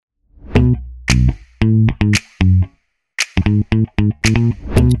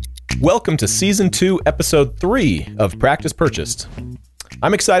Welcome to Season 2, Episode 3 of Practice Purchased.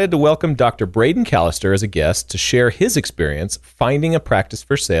 I'm excited to welcome Dr. Braden Callister as a guest to share his experience finding a practice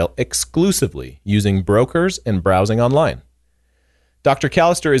for sale exclusively using brokers and browsing online. Dr.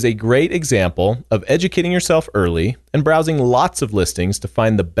 Callister is a great example of educating yourself early and browsing lots of listings to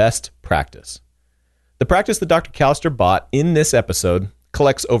find the best practice. The practice that Dr. Callister bought in this episode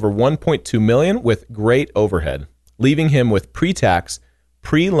collects over $1.2 million with great overhead, leaving him with pre-tax,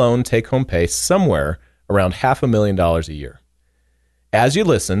 pre-loan take-home pay somewhere around $500,000 a year. As you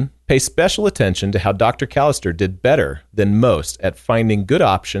listen, pay special attention to how Dr. Callister did better than most at finding good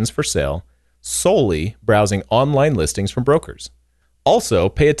options for sale, solely browsing online listings from brokers. Also,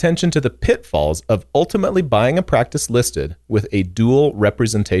 pay attention to the pitfalls of ultimately buying a practice listed with a dual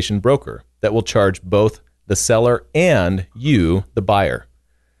representation broker that will charge both the seller and you, the buyer.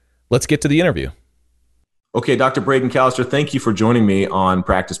 Let's get to the interview. Okay, Dr. Braden Callister, thank you for joining me on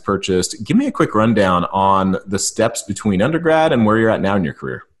Practice Purchased. Give me a quick rundown on the steps between undergrad and where you're at now in your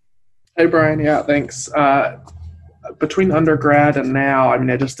career. Hey, Brian. Yeah, thanks. Between undergrad and now,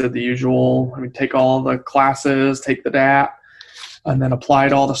 I just did the usual. Take all the classes, take the DAT, and then apply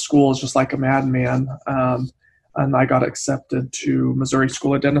to all the schools just like a madman. And I got accepted to Missouri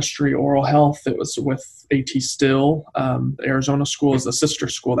School of Dentistry, Oral Health. It was with A.T. Still. The Arizona school is the sister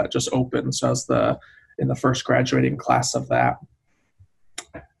school that just opened. So I was in the first graduating class of that.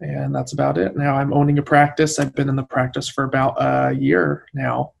 And that's about it. Now I'm owning a practice. I've been in the practice for about a year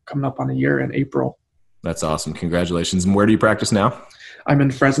now, coming up on a year in April. That's awesome. Congratulations. And where do you practice now? I'm in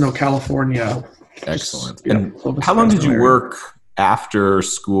Fresno, California. Excellent. And how long did you work after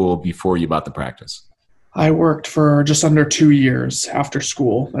school before you bought the practice? I worked for just under 2 years after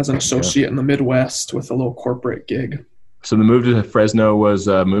school as an associate in the Midwest with a little corporate gig. So the move to Fresno was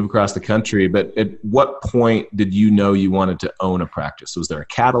a move across the country, but at what point did you know you wanted to own a practice? Was there a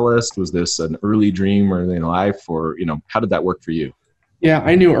catalyst? Was this an early dream or in life? Or, how did that work for you? Yeah,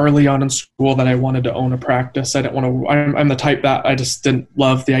 I knew early on in school that I wanted to own a practice. I didn't want to, I'm the type that I just didn't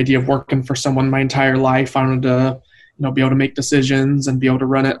love the idea of working for someone my entire life. I wanted to, be able to make decisions and be able to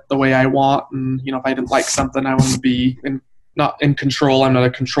run it the way I want. And, if I didn't like something, I wanted to be not in control. I'm not a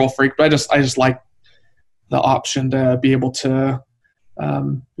control freak, but I just like the option to be able to,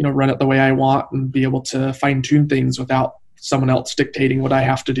 run it the way I want and be able to fine tune things without someone else dictating what I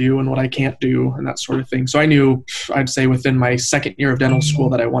have to do and what I can't do and that sort of thing. So I knew, I'd say within my second year of dental school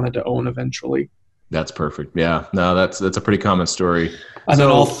that I wanted to own eventually. That's perfect. Yeah, no, that's a pretty common story. And then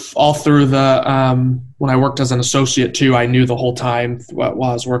all through the, when I worked as an associate too, I knew the whole time while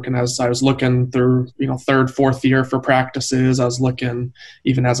I was working as I was looking through, third, fourth year for practices. I was looking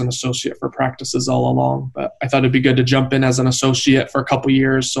even as an associate for practices all along, but I thought it'd be good to jump in as an associate for a couple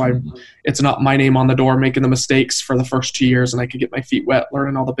years. So it's not my name on the door, making the mistakes for the first 2 years, and I could get my feet wet,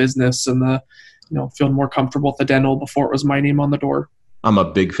 learning all the business and feeling more comfortable with the dental before it was my name on the door. I'm a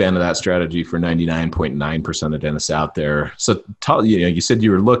big fan of that strategy for 99.9% of dentists out there. So you said you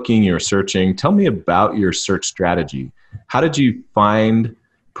were looking, you were searching. Tell me about your search strategy. How did you find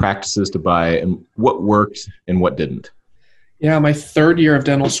practices to buy and what worked and what didn't? Yeah, my third year of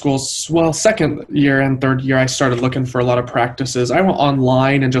dental school, second year and third year, I started looking for a lot of practices. I went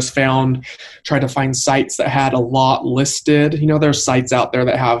online and just tried to find sites that had a lot listed. There's sites out there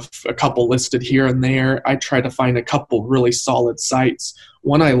that have a couple listed here and there. I tried to find a couple really solid sites.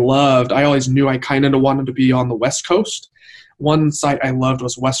 One I loved, I always knew I kind of wanted to be on the West Coast. One site I loved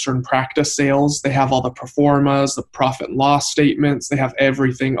was Western Practice Sales. They have all the pro formas, the profit and loss statements. They have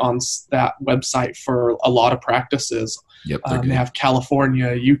everything on that website for a lot of practices. Yep, they have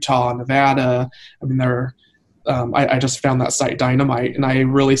California, Utah, Nevada. I just found that site dynamite, and I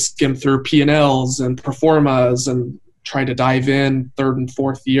really skimmed through P&Ls and pro formas and tried to dive in third and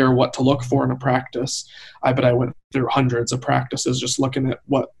fourth year what to look for in a practice. But I went through hundreds of practices just looking at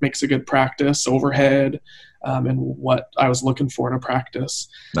what makes a good practice, overhead, and what I was looking for in a practice.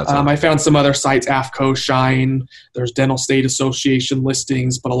 I found some other sites, AFCO, Shine, there's Dental State Association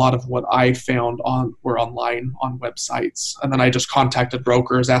listings, but a lot of what I found were online on websites. And then I just contacted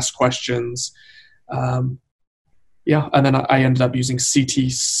brokers, asked questions. And then I ended up using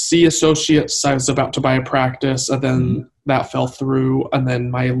CTC Associates. I was about to buy a practice, and then that fell through. And then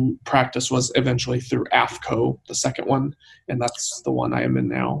my practice was eventually through AFCO, the second one, and that's the one I am in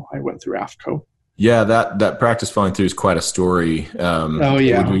now. I went through AFCO. Yeah, that practice falling through is quite a story.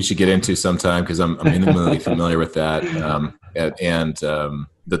 We should get into sometime because I'm intimately familiar with that. And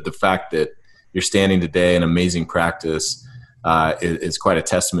the fact that you're standing today in amazing practice is quite a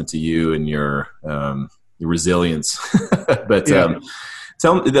testament to you and your resilience. But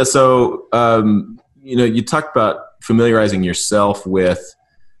tell me, you talked about familiarizing yourself with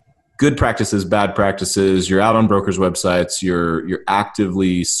good practices, bad practices. You're out on brokers' websites. You're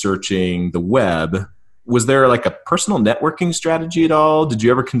actively searching the web. Was there like a personal networking strategy at all? Did you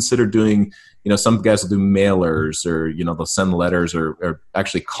ever consider doing, some guys will do mailers or, they'll send letters or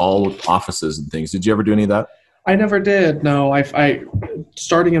actually call offices and things. Did you ever do any of that? I never did. No, I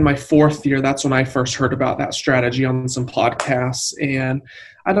starting in my fourth year, that's when I first heard about that strategy on some podcasts. And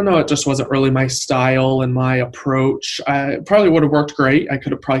I don't know, it just wasn't really my style and my approach. It probably would have worked great. I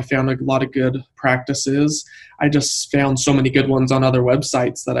could have probably found a lot of good practices. I just found so many good ones on other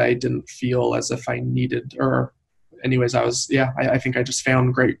websites that I didn't feel as if I needed, or anyways, I think I just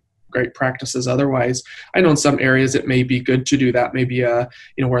found great practices otherwise. I know in some areas it may be good to do that. Maybe,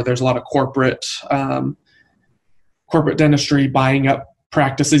 where there's a lot of corporate dentistry buying up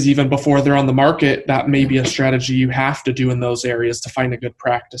practices even before they're on the market. That may be a strategy you have to do in those areas to find a good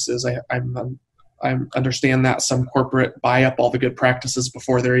practices. I understand that some corporate buy up all the good practices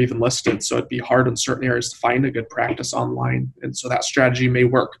before they're even listed, so it'd be hard in certain areas to find a good practice online. And so that strategy may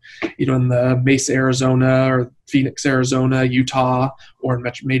work, in the Mesa, Arizona, or Phoenix, Arizona, Utah, or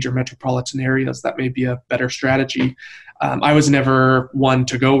in major metropolitan areas. That may be a better strategy. I was never one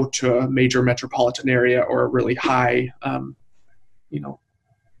to go to a major metropolitan area or a really high,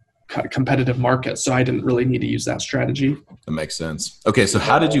 competitive market. So I didn't really need to use that strategy. That makes sense. Okay. So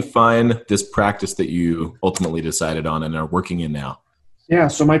how did you find this practice that you ultimately decided on and are working in now? Yeah.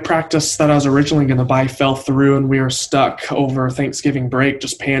 So my practice that I was originally going to buy fell through, and we were stuck over Thanksgiving break,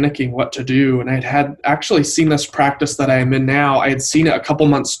 just panicking what to do. And I had actually seen this practice that I am in now. I had seen it a couple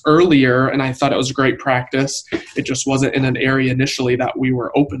months earlier, and I thought it was a great practice. It just wasn't in an area initially that we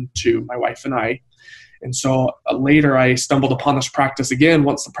were open to, my wife and I. And so later I stumbled upon this practice again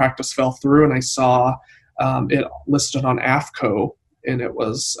once the practice fell through, and I saw it listed on AFCO, and it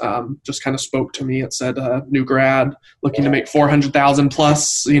was just kind of spoke to me. It said new grad looking to make $400,000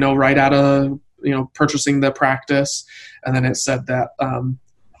 plus, right out of, purchasing the practice. And then it said that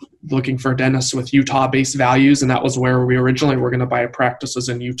looking for dentists with Utah-based values, and that was where we originally were going to buy practices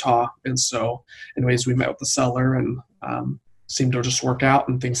in Utah. And so anyways, we met with the seller and seemed to just work out,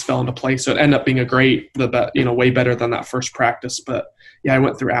 and things fell into place. So it ended up being way better than that first practice. But yeah, I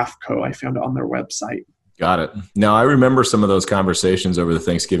went through AFCO. I found it on their website. Got it. Now I remember some of those conversations over the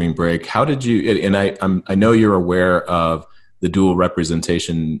Thanksgiving break. How did you, and I know you're aware of the dual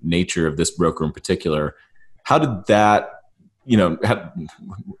representation nature of this broker in particular. How did that,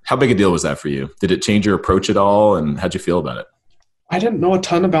 how big a deal was that for you? Did it change your approach at all? And how'd you feel about it? I didn't know a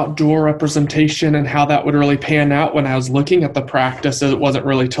ton about dual representation and how that would really pan out when I was looking at the practice. It wasn't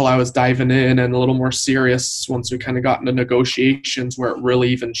really till I was diving in and a little more serious once we kind of got into negotiations where it really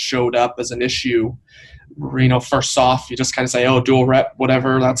even showed up as an issue. First off, you just kind of say, oh, dual rep,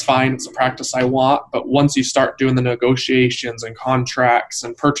 whatever, that's fine. It's a practice I want. But once you start doing the negotiations and contracts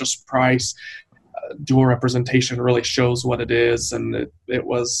and purchase price, dual representation really shows what it is. And it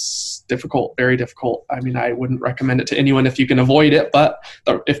was difficult, very difficult. I mean, I wouldn't recommend it to anyone if you can avoid it, but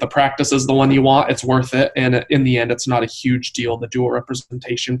if the practice is the one you want, it's worth it. And in the end, it's not a huge deal, the dual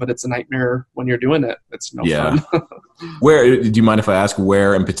representation, but it's a nightmare when you're doing it. It's no fun. Do you mind if I ask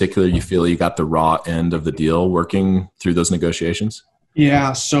where in particular you feel you got the raw end of the deal working through those negotiations?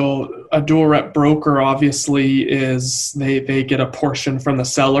 Yeah, so a dual rep broker obviously is they get a portion from the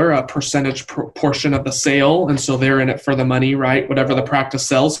seller, a percentage portion of the sale, and so they're in it for the money, right? Whatever the practice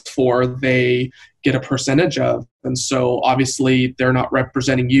sells for, they get a percentage of. And so obviously they're not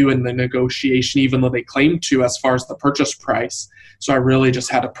representing you in the negotiation, even though they claim to as far as the purchase price. So I really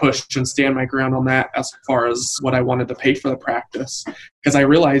just had to push and stand my ground on that as far as what I wanted to pay for the practice. Because I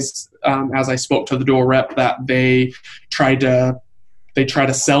realized as I spoke to the dual rep that they try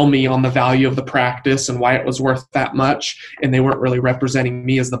to sell me on the value of the practice and why it was worth that much. And they weren't really representing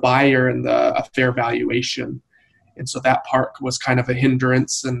me as the buyer and a fair valuation. And so that part was kind of a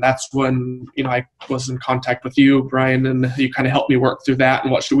hindrance. And that's when, I was in contact with you, Brian, and you kind of helped me work through that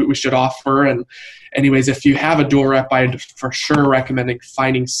and what we should offer. And anyways, if you have a dual rep, I'd for sure recommend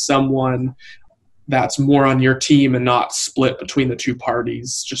finding someone that's more on your team and not split between the two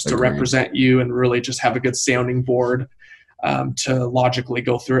parties, just to represent you and really just have a good sounding board. To logically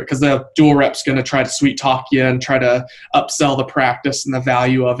go through it, because the dual rep's going to try to sweet talk you and try to upsell the practice and the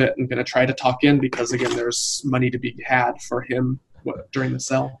value of it, and going to try to talk in because, again, there's money to be had for him during the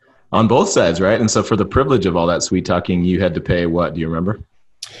sell. On both sides, right? And so for the privilege of all that sweet talking, you had to pay what? Do you remember?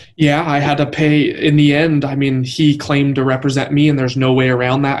 Yeah, I had to pay in the end. I mean, he claimed to represent me, and there's no way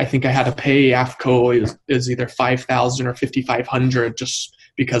around that. I think I had to pay AFCO is either $5,000 or $5,500 just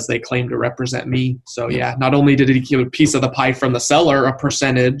because they claim to represent me. So yeah, not only did he give a piece of the pie from the seller, a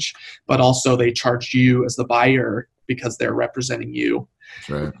percentage, but also they charged you as the buyer because they're representing you. That's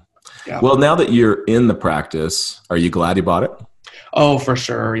right. Yeah. Well, now that you're in the practice, are you glad you bought it? Oh, for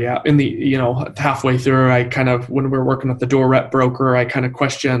sure. Yeah. In the, halfway through, when we were working with the door rep broker, I kind of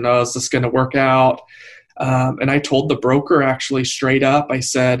questioned, is this going to work out? And I told the broker actually straight up, I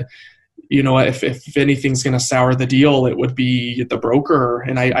said, if anything's going to sour the deal, it would be the broker.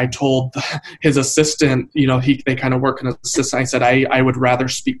 And I told his assistant, they kind of work in assistant. I said, I would rather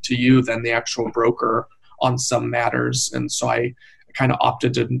speak to you than the actual broker on some matters. And so I kind of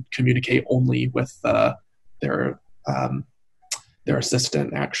opted to communicate only with their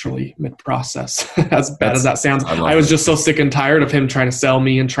assistant actually mid-process. As bad as that sounds, I was just so sick and tired of him trying to sell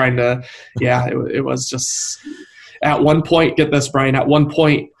me and trying to, it was just at one point, get this, Brian, at one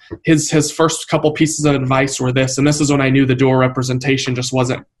point, his first couple pieces of advice were this, and this is when I knew the door representation just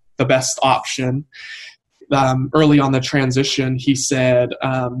wasn't the best option. Early on the transition, he said,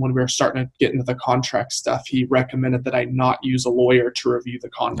 when we were starting to get into the contract stuff, he recommended that I not use a lawyer to review the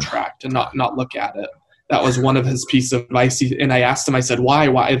contract and not look at it. That was one of his pieces of advice. And I asked him, I said,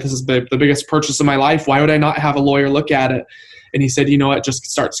 why? This is the biggest purchase of my life. Why would I not have a lawyer look at it? And he said, it just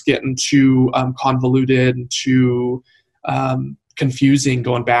starts getting too convoluted and too confusing,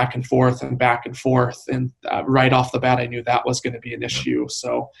 going back and forth and back and forth. And right off the bat, I knew that was going to be an issue.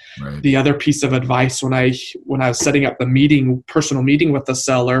 So The other piece of advice when I was setting up the personal meeting with the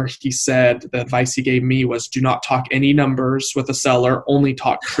seller, he said the advice he gave me was, do not talk any numbers with the seller, only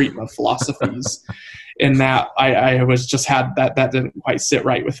talk treatment philosophies. And that I was just had that didn't quite sit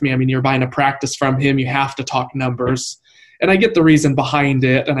right with me. I mean, you're buying a practice from him, you have to talk numbers. And I get the reason behind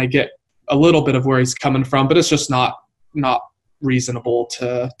it, and I get a little bit of where he's coming from, but it's just not reasonable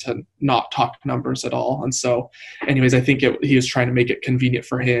to not talk numbers at all. And so anyways, I think he was trying to make it convenient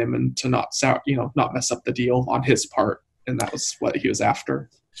for him and to not mess up the deal on his part. And that was what he was after.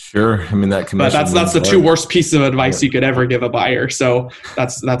 Sure. I mean, that commission. But that's the two worst pieces of advice you could ever give a buyer. So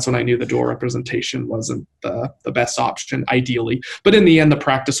that's when I knew the door representation wasn't the best option, ideally. But in the end, the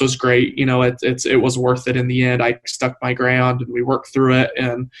practice was great. It was worth it in the end. I stuck my ground and we worked through it.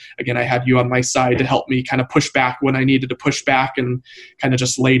 And again, I had you on my side to help me kind of push back when I needed to push back and kind of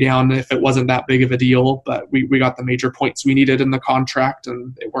just lay down if it wasn't that big of a deal. But we got the major points we needed in the contract,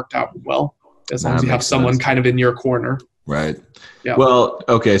 and it worked out well as long as you have someone kind of in your corner. Right. Yeah. Well,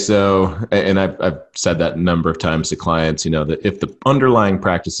 okay. So, and I've said that a number of times to clients, that if the underlying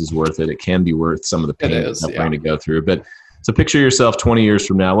practice is worth it, it can be worth some of the pain that I'm trying to go through. But so picture yourself 20 years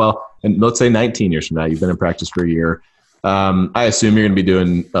from now. Well, and let's say 19 years from now, you've been in practice for a year. I assume you're going to be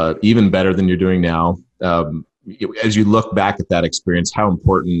doing even better than you're doing now. As you look back at that experience, how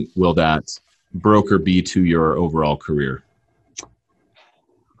important will that broker be to your overall career?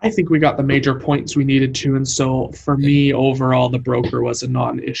 I think we got the major points we needed to. And so for me, overall, the broker was a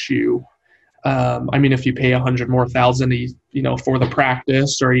non-issue. I mean, if you pay $100,000 more, for the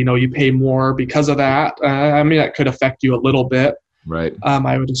practice, or, you pay more because of that, that could affect you a little bit. Right.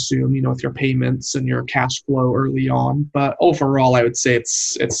 I would assume, with your payments and your cash flow early on. But overall, I would say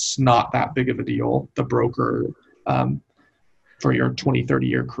it's not that big of a deal, the broker, for your 20,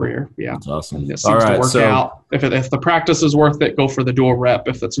 30-year career. Yeah. That's awesome. And it seems to work out. If the practice is worth it, go for the door rep.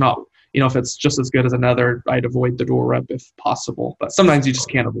 If it's not, if it's just as good as another, I'd avoid the door rep if possible. But sometimes you just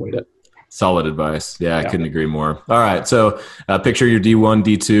can't avoid it. Solid advice. Yeah, I couldn't agree more. All right. So picture your D1,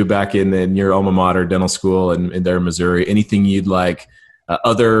 D2 back in your alma mater, dental school in there in Missouri. Anything you'd like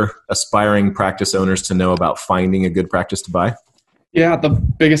other aspiring practice owners to know about finding a good practice to buy? Yeah, the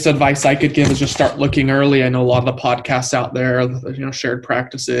biggest advice I could give is just start looking early. I know a lot of the podcasts out there, shared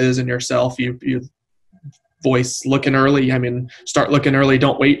practices and yourself, you voice looking early. I mean, start looking early.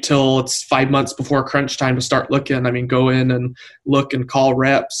 Don't wait till it's 5 months before crunch time to start looking. I mean, go in and look and call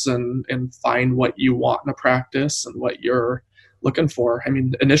reps and find what you want in a practice and what you're looking for. I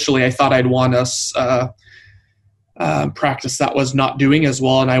mean, initially I thought I'd want us practice that was not doing as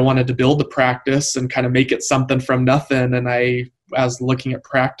well, and I wanted to build the practice and kind of make it something from nothing. And as looking at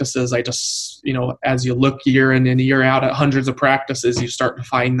practices, I just, as you look year in and year out at hundreds of practices, you start to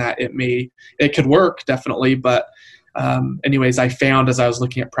find that it could work, definitely. But anyways, I found as I was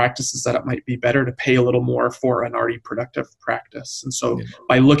looking at practices that it might be better to pay a little more for an already productive practice. And so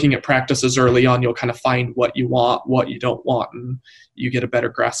by looking at practices early on, you'll kind of find what you want, what you don't want, and you get a better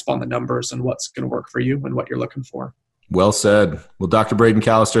grasp on the numbers and what's going to work for you and what you're looking for. Well said. Well, Dr. Braden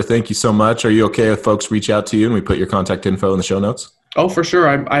Callister, thank you so much. Are you okay if folks reach out to you and we put your contact info in the show notes? Oh, for sure.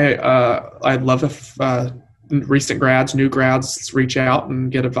 I'd love if recent grads, new grads reach out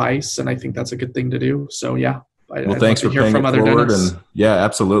and get advice, and I think that's a good thing to do. So yeah. Thanks for paying it forward. And yeah,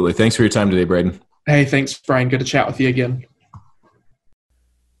 absolutely. Thanks for your time today, Braden. Hey, thanks, Brian. Good to chat with you again.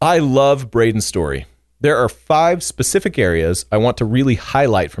 I love Braden's story. There are 5 specific areas I want to really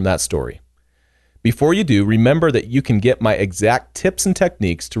highlight from that story. Before you do, remember that you can get my exact tips and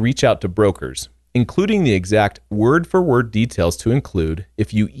techniques to reach out to brokers, including the exact word-for-word details to include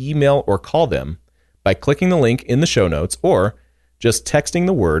if you email or call them by clicking the link in the show notes or just texting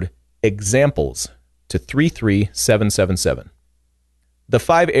the word examples to 33777. The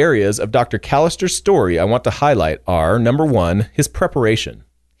 5 areas of Dr. Callister's story I want to highlight are, number 1, his preparation.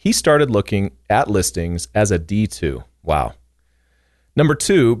 He started looking at listings as a D2. Wow. Number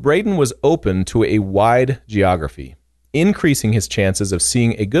 2, Braden was open to a wide geography, increasing his chances of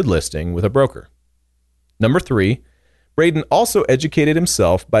seeing a good listing with a broker. Number 3, Braden also educated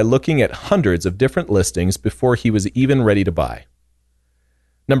himself by looking at hundreds of different listings before he was even ready to buy.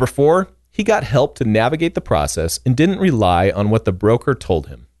 Number 4, he got help to navigate the process and didn't rely on what the broker told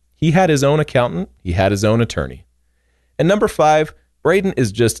him. He had his own accountant, he had his own attorney. And number 5, Braden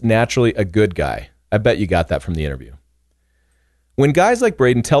is just naturally a good guy. I bet you got that from the interview. When guys like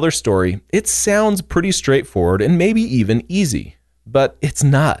Braden tell their story, it sounds pretty straightforward and maybe even easy, but it's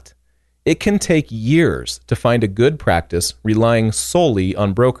not. It can take years to find a good practice relying solely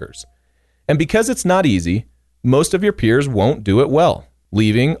on brokers. And because it's not easy, most of your peers won't do it well,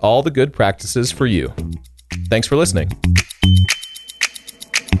 leaving all the good practices for you. Thanks for listening.